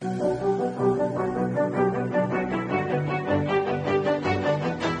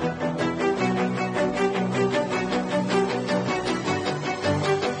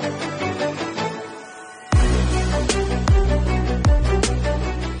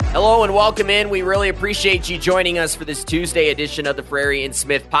Hello and welcome in. We really appreciate you joining us for this Tuesday edition of the Frary and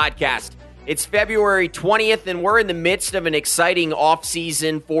Smith podcast. It's February 20th, and we're in the midst of an exciting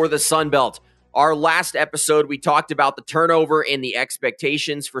offseason for the Sun Belt. Our last episode, we talked about the turnover and the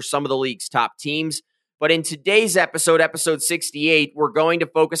expectations for some of the league's top teams. But in today's episode, episode 68, we're going to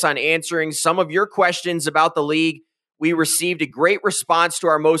focus on answering some of your questions about the league. We received a great response to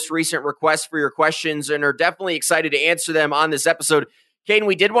our most recent request for your questions and are definitely excited to answer them on this episode. Caden,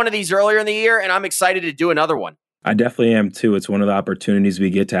 we did one of these earlier in the year, and I'm excited to do another one. I definitely am too. It's one of the opportunities we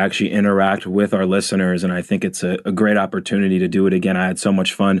get to actually interact with our listeners, and I think it's a great opportunity to do it again. I had so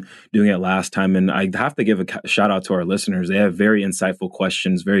much fun doing it last time, and I have to give a shout out to our listeners. They have very insightful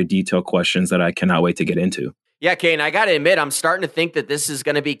questions, very detailed questions that I cannot wait to get into. Yeah, Caden, I got to admit, I'm starting to think that this is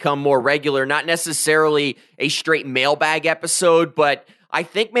going to become more regular, not necessarily a straight mailbag episode, but I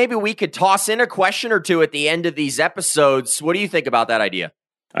think maybe we could toss in a question or two at the end of these episodes. What do you think about that idea?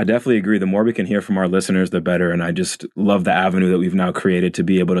 I definitely agree. The more we can hear from our listeners, the better. And I just love the avenue that we've now created to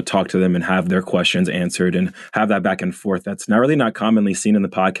be able to talk to them and have their questions answered and have that back and forth. That's not commonly seen in the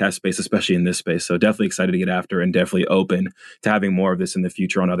podcast space, especially in this space. So definitely excited to get after and definitely open to having more of this in the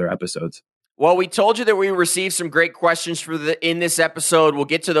future on other episodes. Well, we told you that we received some great questions in this episode. We'll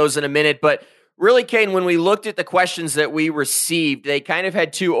get to those in a minute, but really, Caden, when we looked at the questions that we received, they kind of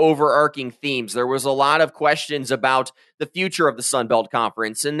had two overarching themes. There was a lot of questions about the future of the Sun Belt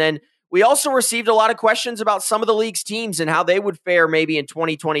Conference, and then we also received a lot of questions about some of the league's teams and how they would fare maybe in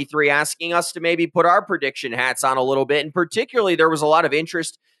 2023, asking us to maybe put our prediction hats on a little bbit. And particularly, there was a lot of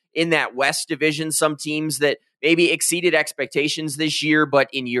interest in that West Division, some teams that maybe exceeded expectations this year, but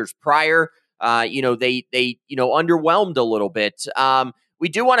in years prior, they underwhelmed a little bit. We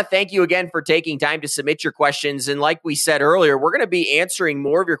do want to thank you again for taking time to submit your questions. And like we said earlier, we're going to be answering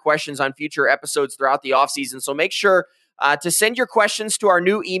more of your questions on future episodes throughout the offseason. So make sure to send your questions to our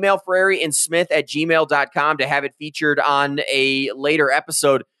new email, fraryandsmith@gmail.com, to have it featured on a later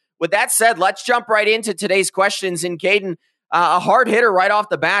episode. With that said, let's jump right into today's questions. And Caden, a hard hitter right off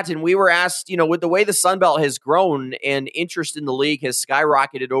the bat. And we were asked, with the way the Sun Belt has grown and interest in the league has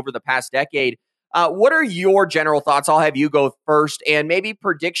skyrocketed over the past decade, what are your general thoughts? I'll have you go first, and maybe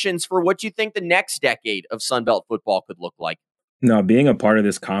predictions for what you think the next decade of Sun Belt football could look like. No, being a part of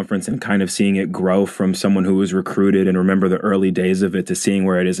this conference and kind of seeing it grow from someone who was recruited and remember the early days of it to seeing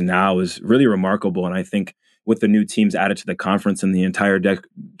where it is now is really remarkable. And I think with the new teams added to the conference and the entire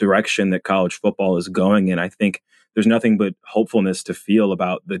direction that college football is going in, I think there's nothing but hopefulness to feel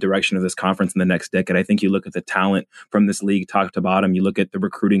about the direction of this conference in the next decade. I think you look at the talent from this league top to bottom, you look at the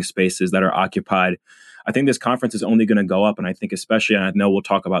recruiting spaces that are occupied. I think this conference is only going to go up. And I think especially, and I know we'll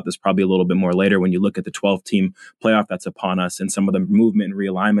talk about this probably a little bit more later, when you look at the 12-team playoff that's upon us and some of the movement and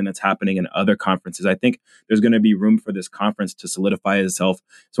realignment that's happening in other conferences, I think there's going to be room for this conference to solidify itself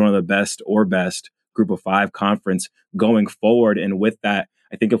as one of the best group of five conference going forward. And with that,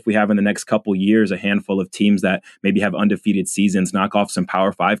 I think if we have in the next couple years a handful of teams that maybe have undefeated seasons, knock off some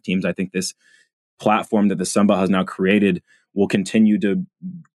Power 5 teams, I think this platform that the Sun Belt has now created will continue to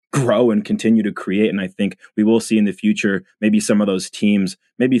grow and continue to create. And I think we will see in the future maybe some of those teams,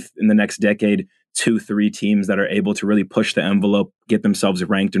 maybe in the next decade, 2-3 teams that are able to really push the envelope, get themselves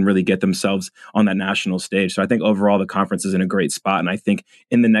ranked, and really get themselves on that national stage. So I think overall the conference is in a great spot. And I think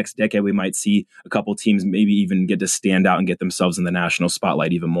in the next decade, we might see a couple teams maybe even get to stand out and get themselves in the national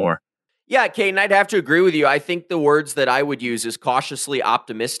spotlight even more. Yeah, Caden, I'd have to agree with you. I think the words that I would use is cautiously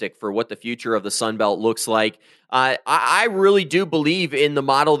optimistic for what the future of the Sun Belt looks like. I really do believe in the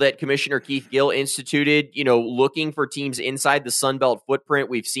model that Commissioner Keith Gill instituted, looking for teams inside the Sun Belt footprint.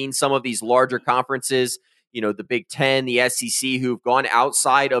 We've seen some of these larger conferences, the Big Ten, the SEC, who've gone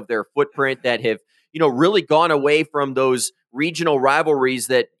outside of their footprint that have, really gone away from those regional rivalries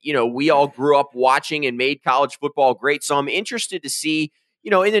that, we all grew up watching and made college football great. So I'm interested to see,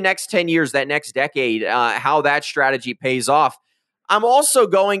 in the next 10 years, that next decade, how that strategy pays off. I'm also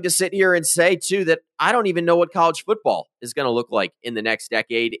going to sit here and say, too, that I don't even know what college football is going to look like in the next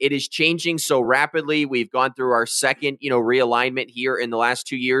decade. It is changing so rapidly. We've gone through our second, realignment here in the last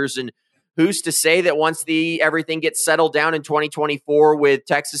 2 years. And who's to say that once everything gets settled down in 2024 with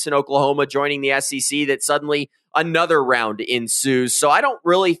Texas and Oklahoma joining the SEC, that suddenly another round ensues. So I don't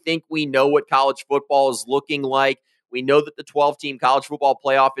really think we know what college football is looking like. We know that the 12-team college football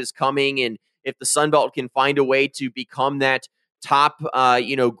playoff is coming, and if the Sun Belt can find a way to become that top,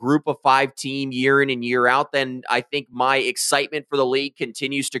 group of 5 team year in and year out, then I think my excitement for the league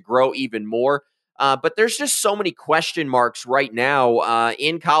continues to grow even more. But there's just so many question marks right now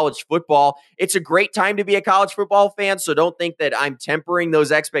in college football. It's a great time to be a college football fan, so don't think that I'm tempering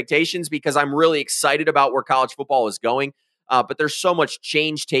those expectations because I'm really excited about where college football is going. But there's so much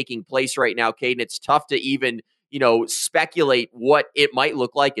change taking place right now, Caden. It's tough to even, speculate what it might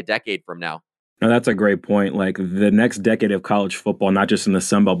look like a decade from now. No, that's a great point. Like the next decade of college football, not just in the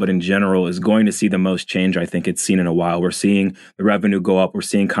Sun Belt, but in general, is going to see the most change I think it's seen in a while. We're seeing the revenue go up. We're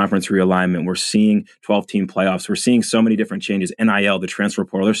seeing conference realignment. We're seeing 12-team playoffs. We're seeing so many different changes. NIL, the transfer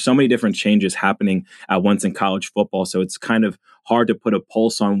portal. There's so many different changes happening at once in college football. So it's kind of hard to put a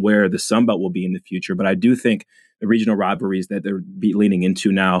pulse on where the Sun Belt will be in the future. But I do think the regional rivalries that they're leaning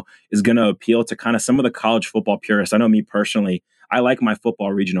into now is going to appeal to kind of some of the college football purists. I know me personally, I like my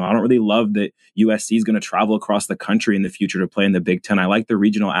football regional. I don't really love that USC is going to travel across the country in the future to play in the Big Ten. I like the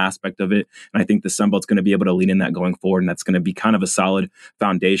regional aspect of it, and I think the Sun Belt's going to be able to lean in that going forward, and that's going to be kind of a solid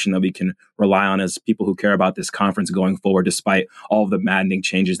foundation that we can rely on as people who care about this conference going forward, despite all of the maddening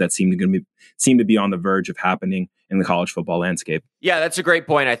changes that seem to be on the verge of happening in the college football landscape. Yeah, that's a great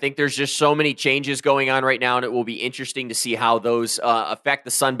point. I think there's just so many changes going on right now, and it will be interesting to see how those affect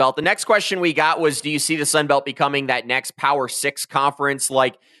the Sun Belt. The next question we got was, do you see the Sun Belt becoming that next Power 6 conference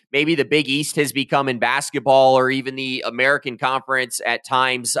like maybe the Big East has become in basketball, or even the American Conference at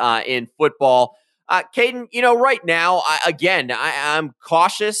times in football? Caden, right now, I'm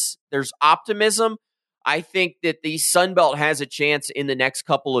cautious. There's optimism. I think that the Sun Belt has a chance in the next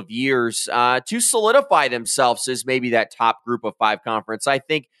couple of years to solidify themselves as maybe that top group of 5 conference. I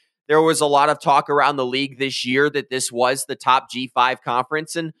think there was a lot of talk around the league this year that this was the top G5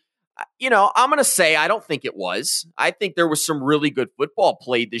 conference. And, I'm going to say I don't think it was. I think there was some really good football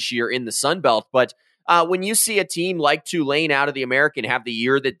played this year in the Sun Belt. But when you see a team like Tulane out of the American have the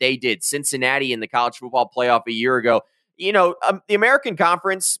year that they did, Cincinnati in the college football playoff a year ago, the American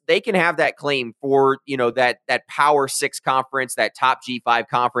Conference, they can have that claim for, that Power 6 conference, that top G5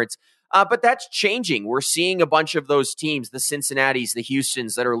 conference. But that's changing. We're seeing a bunch of those teams, the Cincinnatis, the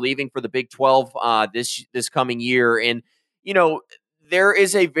Houstons, that are leaving for the Big 12 this coming year. And, there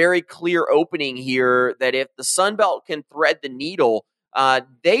is a very clear opening here that if the Sun Belt can thread the needle,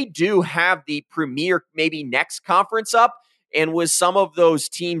 they do have the premier, maybe next conference up. And with some of those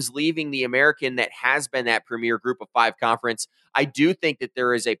teams leaving the American that has been that premier group of 5 conference, I do think that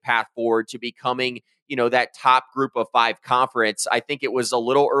there is a path forward to becoming, that top group of 5 conference. I think it was a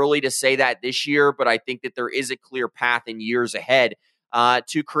little early to say that this year, but I think that there is a clear path in years ahead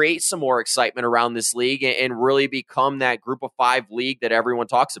to create some more excitement around this league and really become that group of 5 league that everyone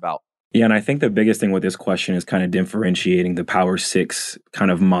talks about. Yeah, and I think the biggest thing with this question is kind of differentiating the Power 6 kind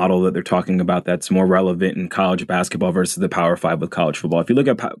of model that they're talking about that's more relevant in college basketball versus the Power 5 with college football. If you look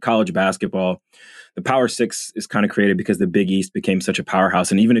at college basketball, the Power 6 is kind of created because the Big East became such a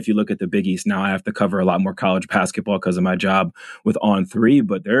powerhouse. And even if you look at the Big East now, I have to cover a lot more college basketball because of my job with On3,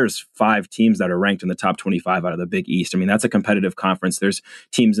 but there's 5 teams that are ranked in the top 25 out of the Big East. I mean, that's a competitive conference. There's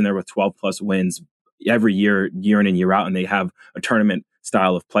teams in there with 12 plus wins every year in and year out, and they have a tournament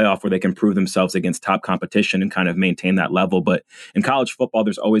style of playoff where they can prove themselves against top competition and kind of maintain that level. But in college football,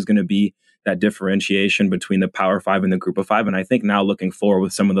 there's always going to be that differentiation between the Power 5 and the Group of 5. And I think now looking forward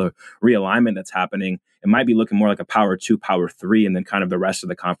with some of the realignment that's happening, it might be looking more like a Power 2, Power 3, and then kind of the rest of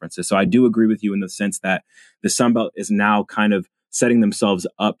the conferences. So I do agree with you in the sense that the Sun Belt is now kind of setting themselves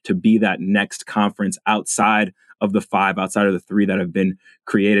up to be that next conference outside of the 5, outside of the 3 that have been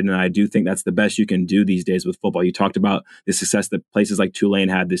created. And I do think that's the best you can do these days with football. You talked about the success that places like Tulane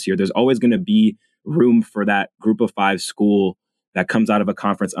had this year. There's always going to be room for that group of 5 school that comes out of a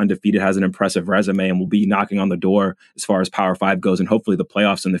conference undefeated, has an impressive resume, and will be knocking on the door as far as Power 5 goes, and hopefully the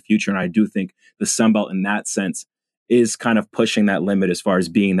playoffs in the future. And I do think the Sun Belt in that sense is kind of pushing that limit as far as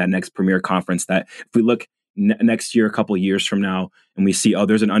being that next premier conference that if we look next year, a couple of years from now, and we see,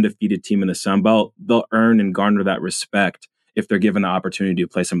 there's an undefeated team in the Sun Belt, they'll earn and garner that respect if they're given the opportunity to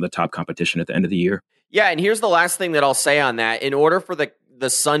play some of the top competition at the end of the year. Yeah, and here's the last thing that I'll say on that. In order for the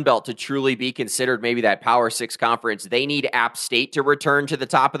Sun Belt to truly be considered maybe that Power 6 conference, they need App State to return to the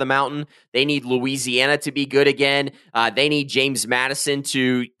top of the mountain. They need Louisiana to be good again. They need James Madison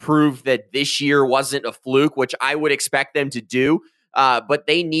to prove that this year wasn't a fluke, which I would expect them to do. But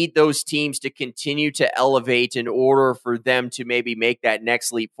they need those teams to continue to elevate in order for them to maybe make that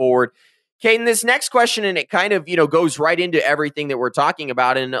next leap forward. Caden, this next question, and it kind of, goes right into everything that we're talking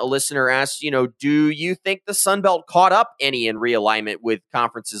about. And a listener asks, do you think the Sun Belt caught up any in realignment with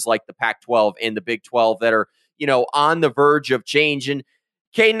conferences like the Pac-12 and the Big 12 that are, on the verge of change? And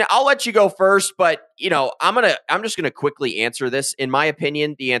Caden, I'll let you go first, but, I'm just going to quickly answer this. In my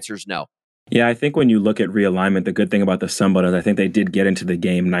opinion, the answer is no. Yeah, I think when you look at realignment, the good thing about the Sun Belt is I think they did get into the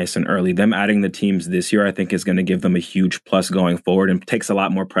game nice and early. Them adding the teams this year, I think, is going to give them a huge plus going forward and takes a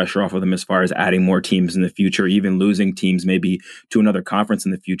lot more pressure off of them as far as adding more teams in the future, even losing teams maybe to another conference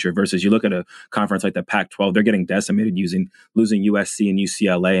in the future. Versus you look at a conference like the Pac-12, they're getting decimated losing USC and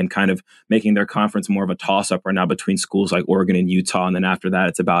UCLA and kind of making their conference more of a toss-up right now between schools like Oregon and Utah. And then after that,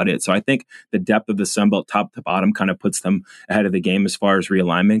 it's about it. So I think the depth of the Sun Belt top to bottom kind of puts them ahead of the game as far as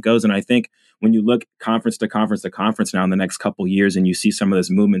realignment goes. And I think when you look conference to conference to conference now in the next couple of years and you see some of this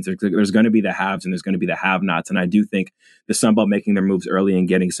movement, there's going to be the haves and there's going to be the have-nots. And I do think the Sun Belt making their moves early and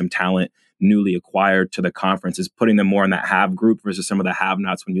getting some talent newly acquired to the conference is putting them more in that have group versus some of the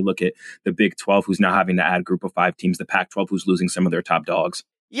have-nots when you look at the Big 12, who's now having to add a group of 5 teams, the Pac-12, who's losing some of their top dogs.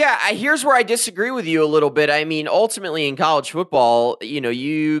 Yeah, here's where I disagree with you a little bit. I mean, ultimately in college football,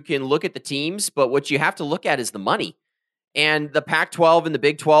 you can look at the teams, but what you have to look at is the money. And the Pac-12 and the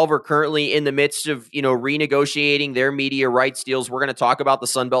Big 12 are currently in the midst of, renegotiating their media rights deals. We're going to talk about the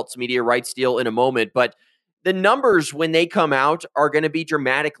Sun Belt's media rights deal in a moment, but the numbers when they come out are going to be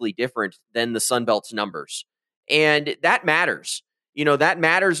dramatically different than the Sun Belt's numbers. And that matters. That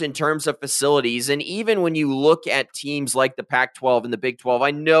matters in terms of facilities. And even when you look at teams like the Pac-12 and the Big 12,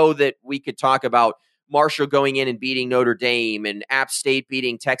 I know that we could talk about Marshall going in and beating Notre Dame and App State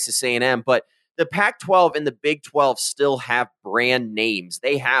beating Texas A&M, but the Pac-12 and the Big 12 still have brand names.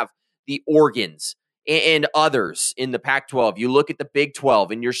 They have the Oregons and others in the Pac-12. You look at the Big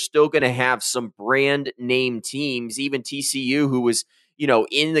 12, and you're still going to have some brand name teams, even TCU, who was,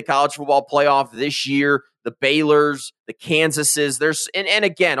 in the college football playoff this year, the Baylors, the Kansases. And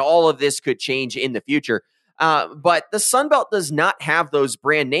again, all of this could change in the future. But the Sun Belt does not have those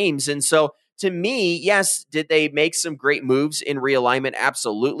brand names. And so to me, yes, did they make some great moves in realignment?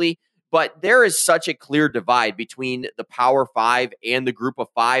 Absolutely. But there is such a clear divide between the Power Five and the Group of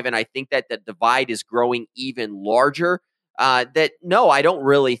Five. And I think that the divide is growing even larger. That no, I don't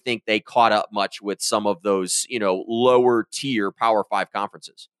really think they caught up much with some of those, lower tier Power Five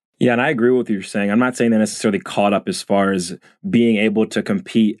conferences. Yeah, and I agree with what you're saying. I'm not saying they're necessarily caught up as far as being able to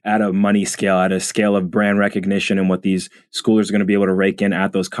compete at a money scale, at a scale of brand recognition and what these schoolers are going to be able to rake in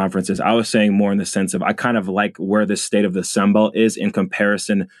at those conferences. I was saying more in the sense of I kind of like where the state of the Sun Belt is in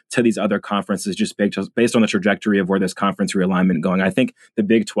comparison to these other conferences, just based on the trajectory of where this conference realignment going. I think the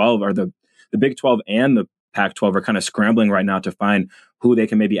Big 12 or the Big 12 and the Pac-12 are kind of scrambling right now to find who they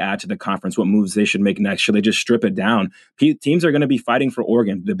can maybe add to the conference, what moves they should make next. Should they just strip it down? Teams are going to be fighting for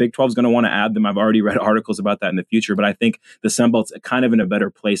Oregon. The Big 12 is going to want to add them. I've already read articles about that in the future, but I think the Sun Belt's kind of in a better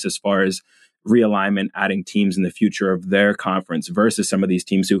place as far as realignment, adding teams in the future of their conference versus some of these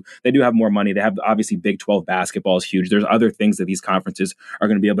teams who they do have more money. They have obviously Big 12 basketball is huge. There's other things that these conferences are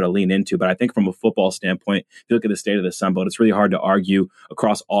going to be able to lean into. But I think from a football standpoint, if you look at the state of the Sun Belt, it's really hard to argue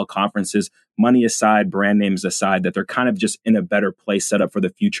across all conferences, money aside, brand names aside, that they're kind of just in a better place set up for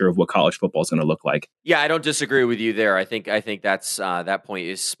the future of what college football is going to look like. Yeah, I don't disagree with you there. I think that's that point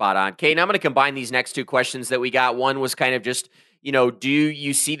is spot on. Kate, I'm going to combine these next two questions that we got. One was kind of just, do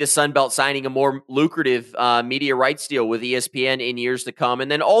you see the Sun Belt signing a more lucrative media rights deal with ESPN in years to come?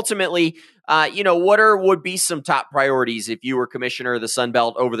 And then ultimately, what would be some top priorities if you were commissioner of the Sun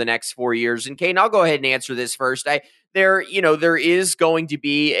Belt over the next 4 years? And Kate, I'll go ahead and answer this first. There is going to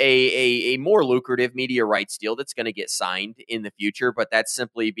be a more lucrative media rights deal that's going to get signed in the future, but that's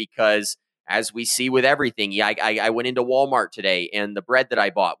simply because, as we see with everything, I went into Walmart today and the bread that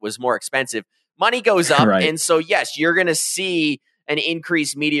I bought was more expensive. Money goes up. Right. And so, yes, you're going to see an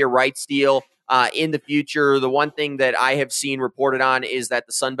increased media rights deal in the future. The one thing that I have seen reported on is that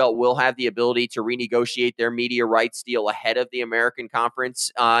the Sun Belt will have the ability to renegotiate their media rights deal ahead of the American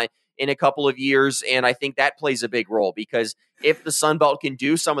Conference in a couple of years. And I think that plays a big role because if the Sun Belt can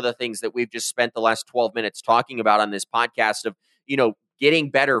do some of the things that we've just spent the last 12 minutes talking about on this podcast of,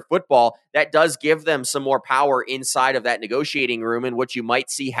 getting better football, that does give them some more power inside of that negotiating room. And what you might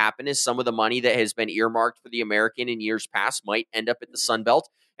see happen is some of the money that has been earmarked for the American in years past might end up at the Sun Belt.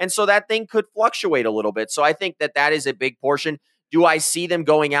 And so that thing could fluctuate a little bit. So I think that is a big portion. Do I see them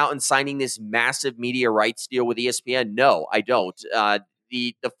going out and signing this massive media rights deal with ESPN? No, I don't.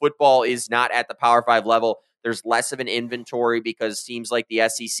 The football is not at the Power 5 level. There's less of an inventory because teams like the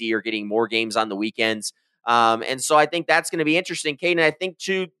SEC are getting more games on the weekends. And so I think that's going to be interesting, Kate. And I think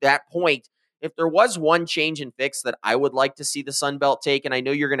to that point, if there was one change and fix that I would like to see the Sun Belt take, and I know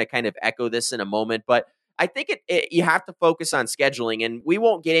you're going to kind of echo this in a moment, but I think you have to focus on scheduling. And we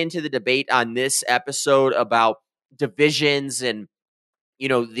won't get into the debate on this episode about divisions and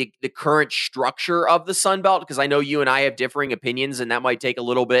the current structure of the Sun Belt, because I know you and I have differing opinions, and that might take a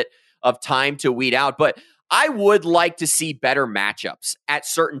little bit of time to weed out. But I would like to see better matchups at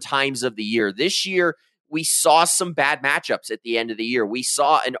certain times of the year. This year, we saw some bad matchups at the end of the year. We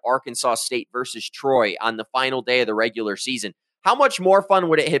saw an Arkansas State versus Troy on the final day of the regular season. How much more fun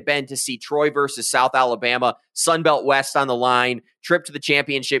would it have been to see Troy versus South Alabama, Sun Belt West on the line, trip to the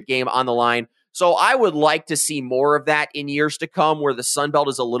championship game on the line? So I would like to see more of that in years to come, where the Sun Belt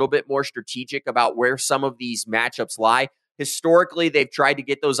is a little bit more strategic about where some of these matchups lie. Historically, they've tried to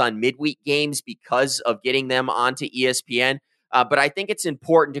get those on midweek games because of getting them onto ESPN. But I think it's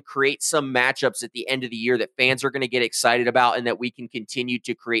important to create some matchups at the end of the year that fans are going to get excited about and that we can continue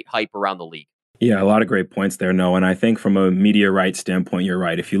to create hype around the league. Yeah, a lot of great points there, Noah. And I think from a media rights standpoint, you're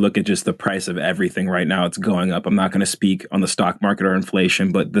right. If you look at just the price of everything right now, it's going up. I'm not going to speak on the stock market or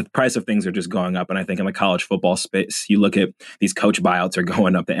inflation, but the price of things are just going up. And I think in the college football space, you look at these coach buyouts are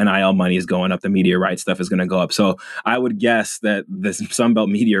going up. The NIL money is going up. The media rights stuff is going to go up. So I would guess that this Sunbelt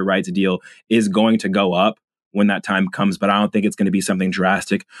media rights deal is going to go up when that time comes, but I don't think it's going to be something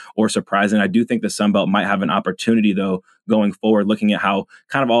drastic or surprising. I do think the Sun Belt might have an opportunity, though, going forward, looking at how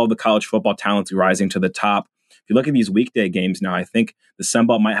kind of all the college football talents rising to the top. If you look at these weekday games now, I think the Sun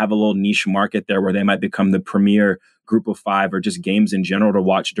Belt might have a little niche market there where they might become the premier group of five or just games in general to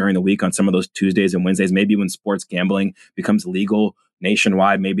watch during the week on some of those Tuesdays and Wednesdays. Maybe when sports gambling becomes legal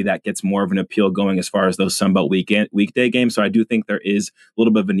nationwide, maybe that gets more of an appeal going as far as those Sunbelt weekday games. So I do think there is a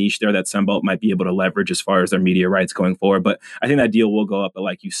little bit of a niche there that Sunbelt might be able to leverage as far as their media rights going forward. But I think that deal will go up, but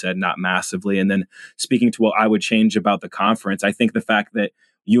like you said, not massively. And then speaking to what I would change about the conference, I think the fact that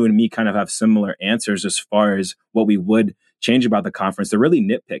you and me kind of have similar answers as far as what we would change about the conference, they're really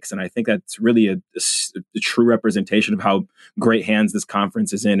nitpicks. And I think that's really a true representation of how great hands this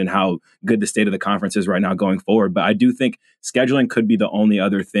conference is in and how good the state of the conference is right now going forward. But I do think scheduling could be the only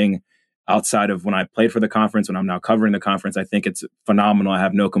other thing outside of when I played for the conference, when I'm now covering the conference. I think it's phenomenal. I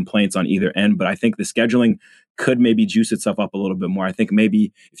have no complaints on either end, but I think the scheduling could maybe juice itself up a little bit more. I think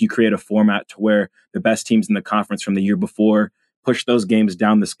maybe if you create a format to where the best teams in the conference from the year before push those games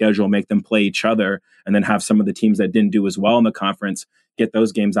down the schedule, make them play each other, and then have some of the teams that didn't do as well in the conference get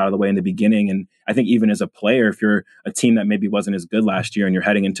those games out of the way in the beginning. And I think even as a player, if you're a team that maybe wasn't as good last year and you're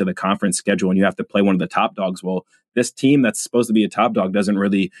heading into the conference schedule and you have to play one of the top dogs, well, this team that's supposed to be a top dog doesn't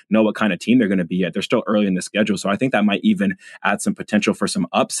really know what kind of team they're going to be yet. They're still early in the schedule. So I think that might even add some potential for some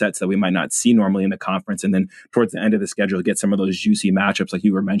upsets that we might not see normally in the conference. And then towards the end of the schedule, get some of those juicy matchups like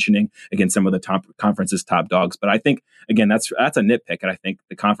you were mentioning against some of the top conference's top dogs. But I think, again, that's a nitpick. And I think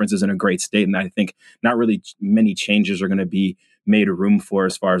the conference is in a great state. And I think not really many changes are going to be made room for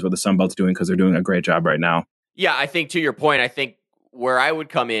as far as what the Sun Belt's doing because they're doing a great job right now. Yeah, I think to your point, I think where I would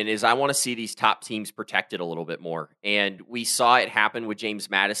come in is I want to see these top teams protected a little bit more. And we saw it happen with James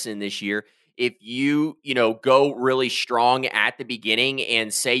Madison this year. If you go really strong at the beginning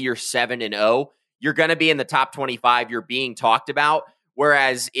and say you're 7-0, you're going to be in the top 25. You're being talked about.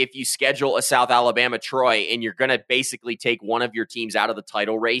 Whereas if you schedule a South Alabama Troy and you're going to basically take one of your teams out of the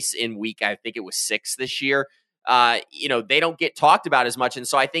title race in week, I think it was 6 this year, they don't get talked about as much. And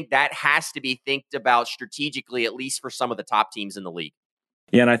so I think that has to be think about strategically, at least for some of the top teams in the league.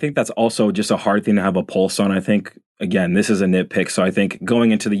 Yeah, and I think that's also just a hard thing to have a pulse on. I think, again, this is a nitpick. So I think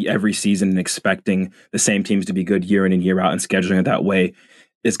going into every season and expecting the same teams to be good year in and year out and scheduling it that way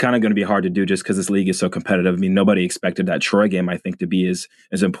is kind of going to be hard to do just because this league is so competitive. I mean, nobody expected that Troy game, I think, to be as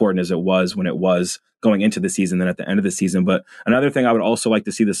important as it was when it was going into the season than at the end of the season. But another thing I would also like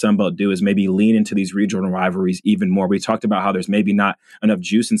to see the Sun Belt do is maybe lean into these regional rivalries even more. We talked about how there's maybe not enough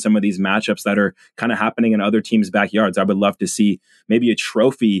juice in some of these matchups that are kind of happening in other teams' backyards. I would love to see maybe a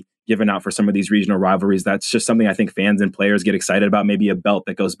trophy given out for some of these regional rivalries. That's just something I think fans and players get excited about. Maybe a belt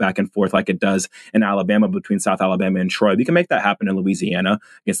that goes back and forth like it does in Alabama between South Alabama and Troy. We can make that happen in Louisiana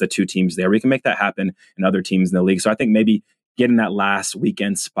against the two teams there. We can make that happen in other teams in the league. So I think maybe getting that last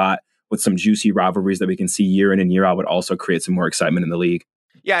weekend spot with some juicy rivalries that we can see year in and year out would also create some more excitement in the league.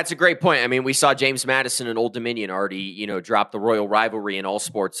 Yeah, it's a great point. I mean, we saw James Madison and Old Dominion already, drop the Royal Rivalry in all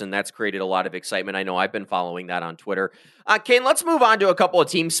sports, and that's created a lot of excitement. I know I've been following that on Twitter. Kane, let's move on to a couple of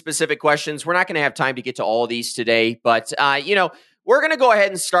team-specific questions. We're not going to have time to get to all of these today, but, we're going to go ahead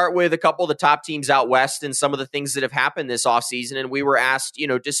and start with a couple of the top teams out west and some of the things that have happened this offseason. And we were asked,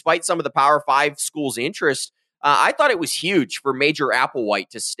 despite some of the Power 5 schools' interest, I thought it was huge for Major Applewhite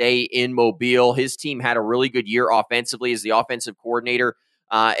to stay in Mobile. His team had a really good year offensively as the offensive coordinator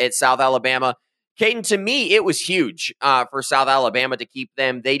at South Alabama. Caden, to me, it was huge for South Alabama to keep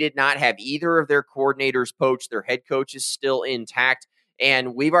them. They did not have either of their coordinators poached. Their head coach is still intact.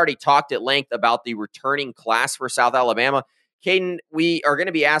 And we've already talked at length about the returning class for South Alabama. Caden, we are going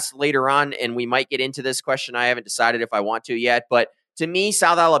to be asked later on, and we might get into this question. I haven't decided if I want to yet. But to me,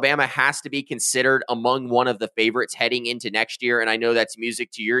 South Alabama has to be considered among one of the favorites heading into next year. And I know that's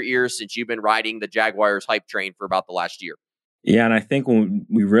music to your ears since you've been riding the Jaguars hype train for about the last year. Yeah, and I think when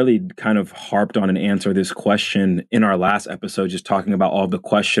we really kind of harped on and answered this question in our last episode, just talking about all the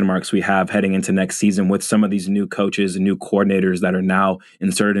question marks we have heading into next season with some of these new coaches and new coordinators that are now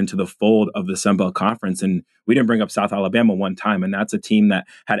inserted into the fold of the Sun Belt Conference. And we didn't bring up South Alabama one time, and that's a team that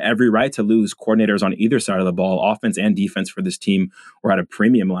had every right to lose. Coordinators on either side of the ball, offense and defense for this team, were at a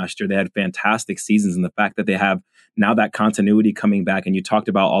premium last year. They had fantastic seasons, and the fact that they have now that continuity coming back, and you talked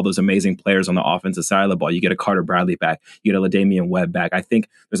about all those amazing players on the offensive side of the ball. You get a Carter Bradley back, you get a LaDamian Webb back. I think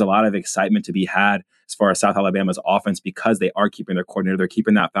there's a lot of excitement to be had as far as South Alabama's offense because they are keeping their coordinator, they're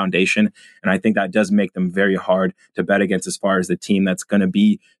keeping that foundation, and I think that does make them very hard to bet against as far as the team that's going to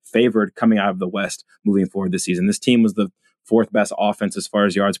be favored coming out of the West moving forward this season. This team was the fourth best offense as far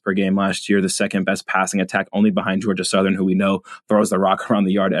as yards per game last year, the second best passing attack, only behind Georgia Southern, who we know throws the rock around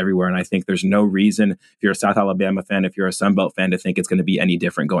the yard everywhere. And I think there's no reason, if you're a South Alabama fan, if you're a Sun Belt fan, to think it's going to be any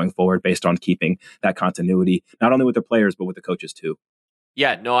different going forward based on keeping that continuity, not only with the players, but with the coaches too.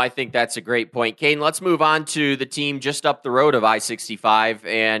 Yeah, no, I think that's a great point. Caden, let's move on to the team just up the road of I-65,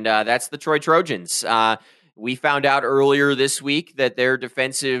 and that's the Troy Trojans. We found out earlier this week that their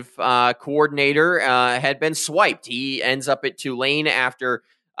defensive coordinator had been swiped. He ends up at Tulane after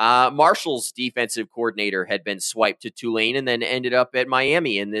Marshall's defensive coordinator had been swiped to Tulane and then ended up at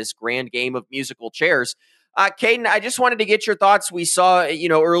Miami in this grand game of musical chairs. Caden, I just wanted to get your thoughts. We saw,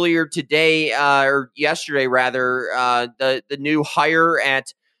 earlier today or yesterday rather, the new hire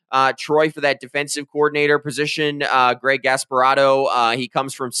at Troy for that defensive coordinator position, Greg Gasparato. He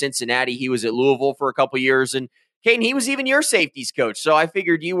comes from Cincinnati. He was at Louisville for a couple years. And Caden, he was even your safeties coach. So I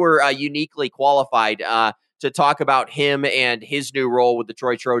figured you were uniquely qualified to talk about him and his new role with the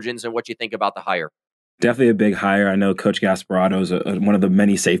Troy Trojans and what you think about the hire. Definitely a big hire. I know Coach Gasparato is one of the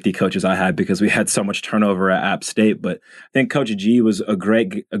many safety coaches I had because we had so much turnover at App State. But I think Coach G was a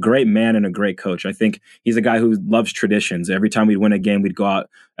great man and a great coach. I think he's a guy who loves traditions. Every time we'd win a game, we'd go out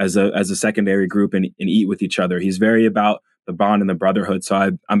as a secondary group and eat with each other. He's very about the bond and the brotherhood. So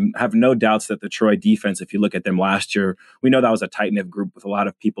I have no doubts that the Troy defense, if you look at them last year, we know that was a tight-knit group with a lot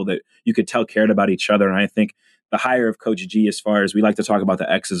of people that you could tell cared about each other. And I think the hire of Coach G, as far as we like to talk about the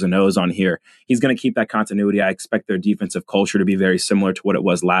X's and O's on here, he's going to keep that continuity. I expect their defensive culture to be very similar to what it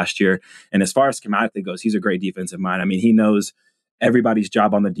was last year. And as far as schematically goes, he's a great defensive mind. I mean, he knows everybody's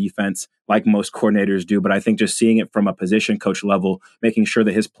job on the defense like most coordinators do. But I think just seeing it from a position coach level, making sure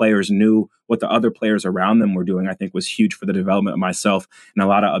that his players knew what the other players around them were doing, I think was huge for the development of myself and a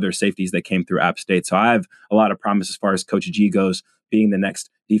lot of other safeties that came through App State. So I have a lot of promise as far as Coach G goes, being the next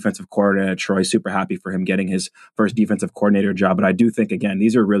defensive coordinator at Troy. Super happy for him getting his first defensive coordinator job. But I do think, again,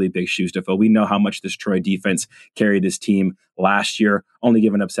 these are really big shoes to fill. We know how much this Troy defense carried this team last year, only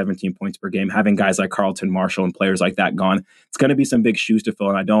giving up 17 points per game, having guys like Carlton Marshall and players like that gone. It's going to be some big shoes to fill,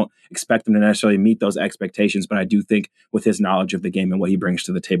 and I don't expect them to necessarily meet those expectations, but I do think with his knowledge of the game and what he brings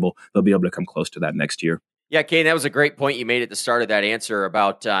to the table, they'll be able to come close to that next year. Yeah, Kane, that was a great point you made at the start of that answer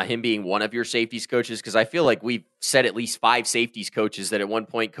about him being one of your safeties coaches, because I feel like we've said at least 5 safeties coaches that at one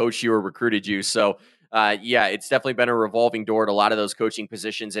point coached you or recruited you. So, yeah, it's definitely been a revolving door at a lot of those coaching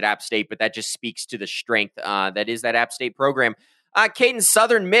positions at App State, but that just speaks to the strength that is that App State program. Caden,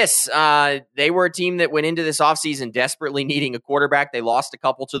 Southern Miss, they were a team that went into this offseason desperately needing a quarterback. They lost a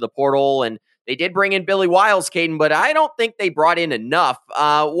couple to the portal, and they did bring in Billy Wiles, Caden, but I don't think they brought in enough.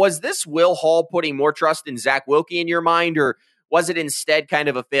 Was this Will Hall putting more trust in Zach Wilkie in your mind, or was it instead kind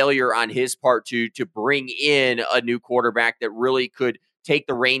of a failure on his part to bring in a new quarterback that really could take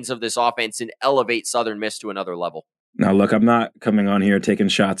the reins of this offense and elevate Southern Miss to another level? Now, look, I'm not coming on here taking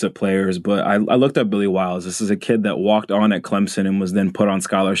shots at players, but I looked up Billy Wiles. This is a kid that walked on at Clemson and was then put on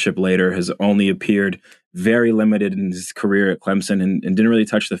scholarship later, has only appeared very limited in his career at Clemson and didn't really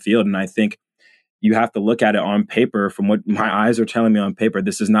touch the field. And I think you have to look at it on paper. From what my eyes are telling me on paper,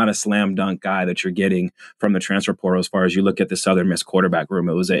 this is not a slam dunk guy that you're getting from the transfer portal as far as you look at the Southern Miss quarterback room.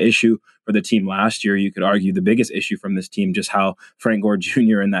 It was an issue for the team last year. You could argue the biggest issue from this team, just how Frank Gore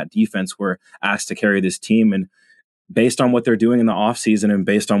Jr. and that defense were asked to carry this team. And based on what they're doing in the offseason and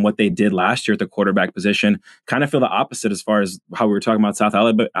based on what they did last year at the quarterback position, kind of feel the opposite as far as how we were talking about South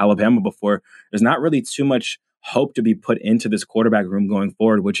Alabama before. There's not really too much hope to be put into this quarterback room going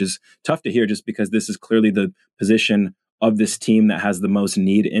forward, which is tough to hear just because this is clearly the position of this team that has the most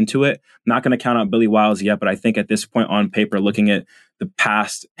need into it. I'm not going to count out Billy Wiles yet, but I think at this point on paper, looking at the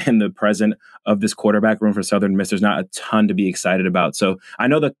past and the present of this quarterback room for Southern Miss, there's not a ton to be excited about. So I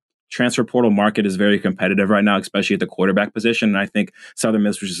know the transfer portal market is very competitive right now, especially at the quarterback position. And I think Southern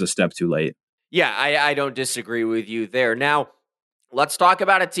Miss was just a step too late. Yeah, I don't disagree with you there. Now, Let's talk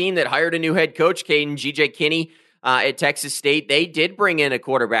about a team that hired a new head coach, Caden G.J. Kinney, at Texas State. They did bring in a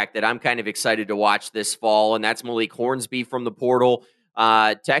quarterback that I'm kind of excited to watch this fall, and that's Malik Hornsby from the portal.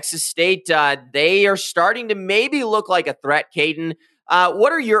 Texas State, they are starting to maybe look like a threat, Caden.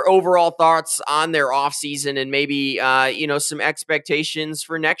 What are your overall thoughts on their offseason and maybe, some expectations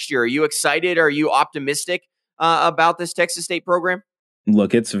for next year? Are you excited? Are you optimistic about this Texas State program?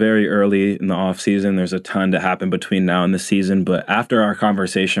 Look, it's very early in the offseason. There's a ton to happen between now and the season. But after our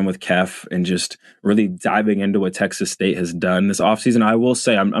conversation with Kef and just really diving into what Texas State has done this offseason, I will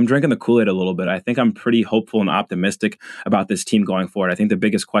say I'm drinking the Kool-Aid a little bit. I think I'm pretty hopeful and optimistic about this team going forward. I think the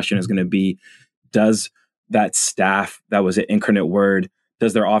biggest question is going to be, does that staff that was an incarnate word,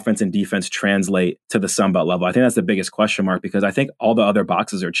 does their offense and defense translate to the Sun Belt level? I think that's the biggest question mark, because I think all the other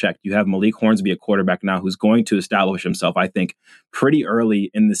boxes are checked. You have Malik Hornsby, a quarterback now, who's going to establish himself, I think, pretty early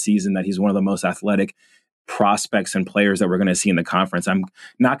in the season, that he's one of the most athletic prospects and players that we're going to see in the conference. I'm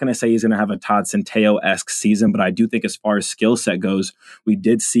not going to say he's going to have a Todd Centeio-esque season, but I do think as far as skill set goes, we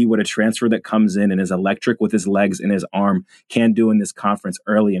did see what a transfer that comes in and is electric with his legs and his arm can do in this conference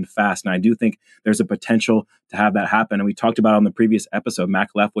early and fast. And I do think there's a potential to have that happen. And we talked about on the previous episode, Mac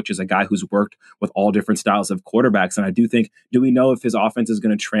Leftwich is a guy who's worked with all different styles of quarterbacks. And I do think, do we know if his offense is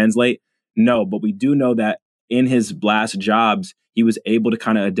going to translate? No, but we do know that in his last jobs, he was able to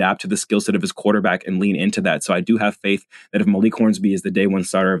kind of adapt to the skill set of his quarterback and lean into that. So I do have faith that if Malik Hornsby is the day one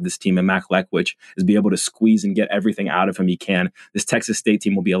starter of this team and Mac Leftwich is be able to squeeze and get everything out of him he can, this Texas State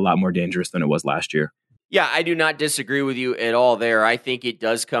team will be a lot more dangerous than it was last year. Yeah, I do not disagree with you at all there. I think it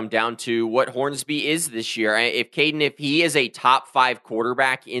does come down to what Hornsby is this year. If he is a top 5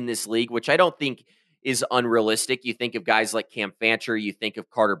 quarterback in this league, which I don't think is unrealistic. You think of guys like Cam Fancher, you think of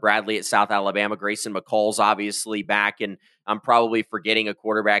Carter Bradley at South Alabama, Grayson McCall's obviously back, and I'm probably forgetting a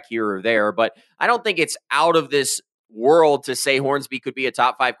quarterback here or there, but I don't think it's out of this world to say Hornsby could be a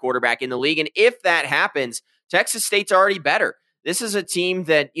top 5 quarterback in the league. And if that happens, Texas State's already better. This is a team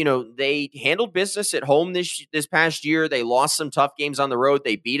that, they handled business at home this past year. They lost some tough games on the road.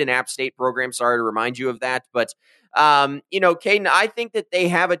 They beat an App State program. Sorry to remind you of that. But, Caden, I think that they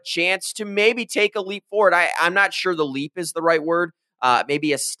have a chance to maybe take a leap forward. I'm not sure the leap is the right word.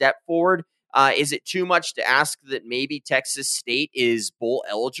 Maybe a step forward. Is it too much to ask that maybe Texas State is bowl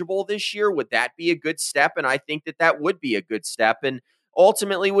eligible this year? Would that be a good step? And I think that would be a good step. And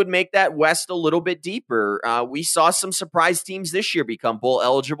ultimately would make that West a little bit deeper. We saw some surprise teams this year become bowl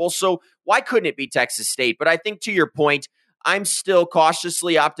eligible, so why couldn't it be Texas State? But I think to your point, I'm still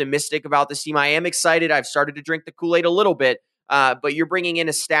cautiously optimistic about this team. I am excited. I've started to drink the Kool-Aid a little bit, but you're bringing in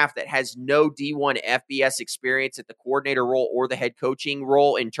a staff that has no D1 FBS experience at the coordinator role or the head coaching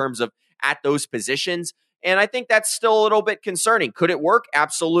role in terms of at those positions. And I think that's still a little bit concerning. Could it work?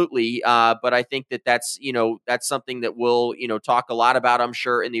 Absolutely. But I think that's something that we'll, talk a lot about, I'm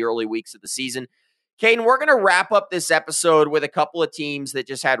sure, in the early weeks of the season. Caden, we're going to wrap up this episode with a couple of teams that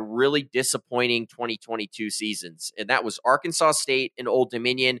just had really disappointing 2022 seasons. And that was Arkansas State and Old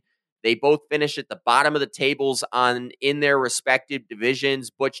Dominion. They both finished at the bottom of the tables in their respective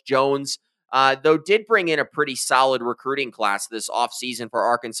divisions. Butch Jones, though, did bring in a pretty solid recruiting class this offseason for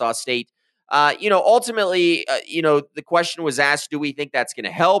Arkansas State. Ultimately, the question was asked, do we think that's going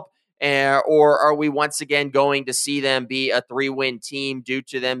to help? Or are we once again going to see them be a 3-win team due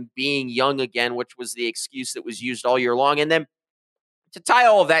to them being young again, which was the excuse that was used all year long? And then to tie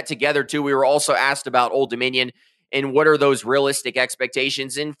all of that together, too, we were also asked about Old Dominion and what are those realistic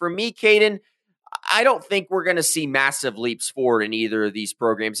expectations. And for me, Caden, I don't think we're going to see massive leaps forward in either of these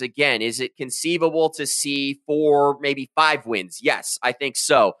programs. Again, is it conceivable to see 4, maybe 5 wins? Yes, I think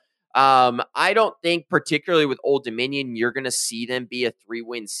so. I don't think, particularly with Old Dominion, you're going to see them be a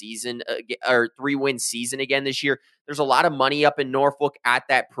 3-win season or 3-win season again this year. There's a lot of money up in Norfolk at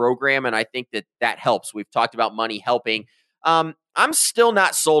that program, and I think that helps. We've talked about money helping. I'm still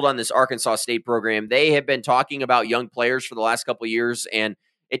not sold on this Arkansas State program. They have been talking about young players for the last couple of years, and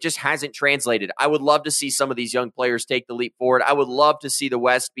it just hasn't translated. I would love to see some of these young players take the leap forward. I would love to see the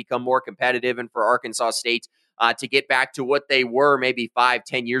West become more competitive and for Arkansas State to get back to what they were maybe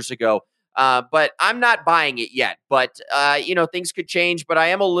 5-10 years ago. But I'm not buying it yet. But, things could change. But I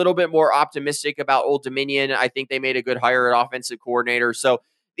am a little bit more optimistic about Old Dominion. I think they made a good hire at offensive coordinator. So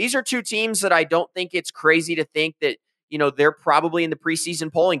these are two teams that I don't think it's crazy to think that, they're probably in the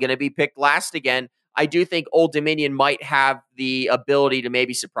preseason polling going to be picked last again. I do think Old Dominion might have the ability to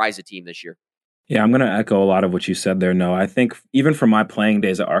maybe surprise a team this year. Yeah, I'm going to echo a lot of what you said there, Noah. I think even from my playing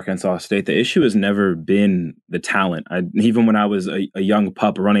days at Arkansas State, the issue has never been the talent. Even when I was a young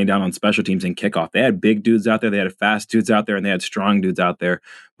pup running down on special teams and kickoff, they had big dudes out there, they had fast dudes out there, and they had strong dudes out there.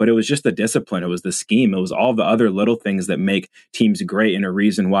 But it was just the discipline. It was the scheme. It was all the other little things that make teams great, and a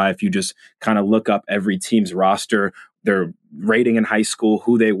reason why if you just kind of look up every team's roster, their rating in high school,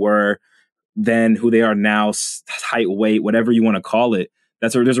 who they were, then who they are now, height, weight, whatever you want to call it,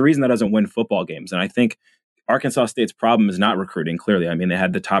 there's a reason that doesn't win football games. And I think Arkansas State's problem is not recruiting, clearly. I mean, they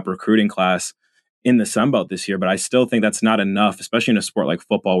had the top recruiting class in the Sun Belt this year, but I still think that's not enough, especially in a sport like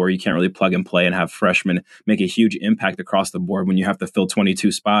football where you can't really plug and play and have freshmen make a huge impact across the board when you have to fill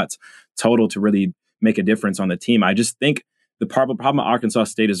 22 spots total to really make a difference on the team. I just think the problem at Arkansas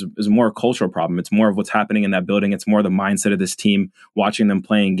State is more a cultural problem. It's more of what's happening in that building. It's more the mindset of this team, watching them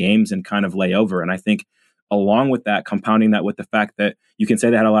playing games and kind of lay over. And I think along with that, compounding that with the fact that you can say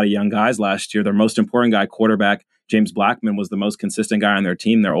they had a lot of young guys last year. Their most important guy, quarterback, James Blackman, was the most consistent guy on their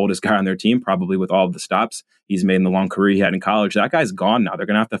team, their oldest guy on their team, probably with all of the stops he's made in the long career he had in college. That guy's gone now. They're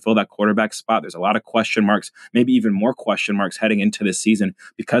going to have to fill that quarterback spot. There's a lot of question marks, maybe even more question marks heading into this season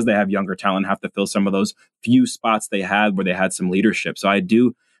because they have younger talent, have to fill some of those few spots they had where they had some leadership. So I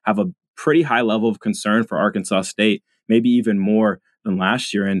do have a pretty high level of concern for Arkansas State, maybe even more than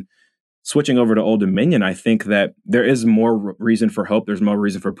last year. And switching over to Old Dominion, I think that there is more reason for hope. There's more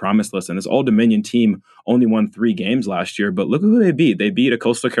reason for promise. Listen, this Old Dominion team only won 3 games last year, but look who they beat. They beat a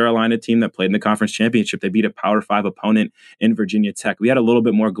Coastal Carolina team that played in the conference championship. They beat a Power 5 opponent in Virginia Tech. We had a little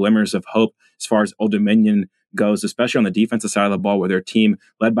bit more glimmers of hope as far as Old Dominion goes, especially on the defensive side of the ball, where their team,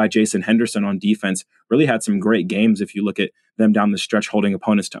 led by Jason Henderson on defense, really had some great games if you look at them down the stretch, holding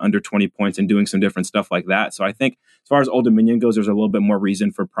opponents to under 20 points and doing some different stuff like that. So I think as far as Old Dominion goes, there's a little bit more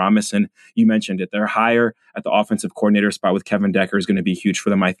reason for promise. And you mentioned it. Their hire at the offensive coordinator spot with Kevin Decker is going to be huge for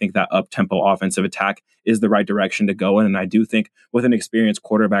them. I think that up-tempo offensive attack is the right direction to go in. And I do think with an experienced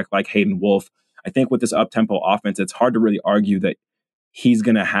quarterback like Hayden Wolf, I think with this up-tempo offense, it's hard to really argue that he's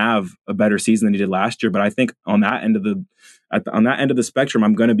going to have a better season than he did last year. But I think on that end of the spectrum,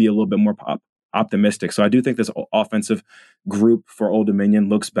 I'm going to be a little bit more optimistic. So I do think this offensive group for Old Dominion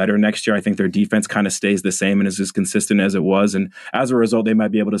looks better next year. I think their defense kind of stays the same and is as consistent as it was. And as a result, they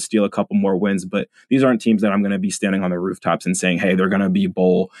might be able to steal a couple more wins. But these aren't teams that I'm going to be standing on the rooftops and saying, hey, they're going to be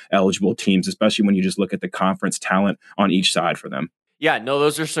bowl eligible teams, especially when you just look at the conference talent on each side for them. Yeah, no,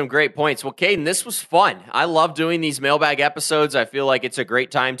 those are some great points. Well, Caden, this was fun. I love doing these mailbag episodes. I feel like it's a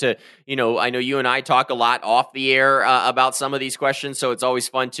great time to, I know you and I talk a lot off the air about some of these questions, so it's always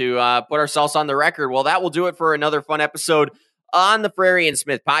fun to put ourselves on the record. Well, that will do it for another fun episode on the Frary and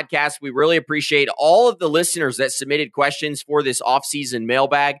Smith podcast. We really appreciate all of the listeners that submitted questions for this offseason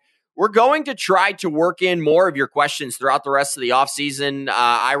mailbag. We're going to try to work in more of your questions throughout the rest of the offseason.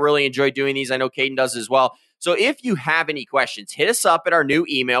 I really enjoy doing these. I know Caden does as well. So if you have any questions, hit us up at our new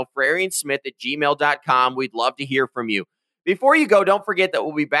email, fraryandsmith@gmail.com. We'd love to hear from you. Before you go, don't forget that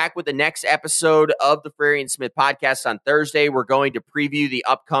we'll be back with the next episode of the Frary and Smith podcast on Thursday. We're going to preview the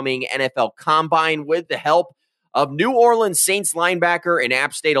upcoming NFL Combine with the help of New Orleans Saints linebacker and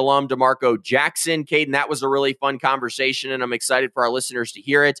App State alum DeMarco Jackson. Caden, that was a really fun conversation, and I'm excited for our listeners to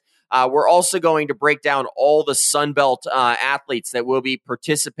hear it. We're also going to break down all the Sun Belt athletes that will be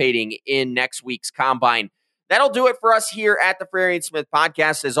participating in next week's Combine. That'll do it for us here at the Frary and Smith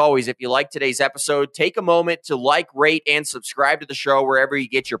podcast. As always, if you like today's episode, take a moment to like, rate, and subscribe to the show wherever you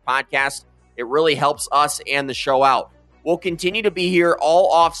get your podcast. It really helps us and the show out. We'll continue to be here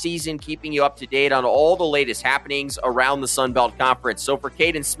all off season, keeping you up to date on all the latest happenings around the Sun Belt Conference. So for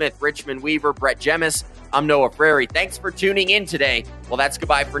Caden Smith, Richmond Weaver, Brett Jemis, I'm Noah Frary. Thanks for tuning in today. Well, that's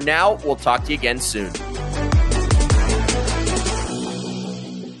goodbye for now. We'll talk to you again soon.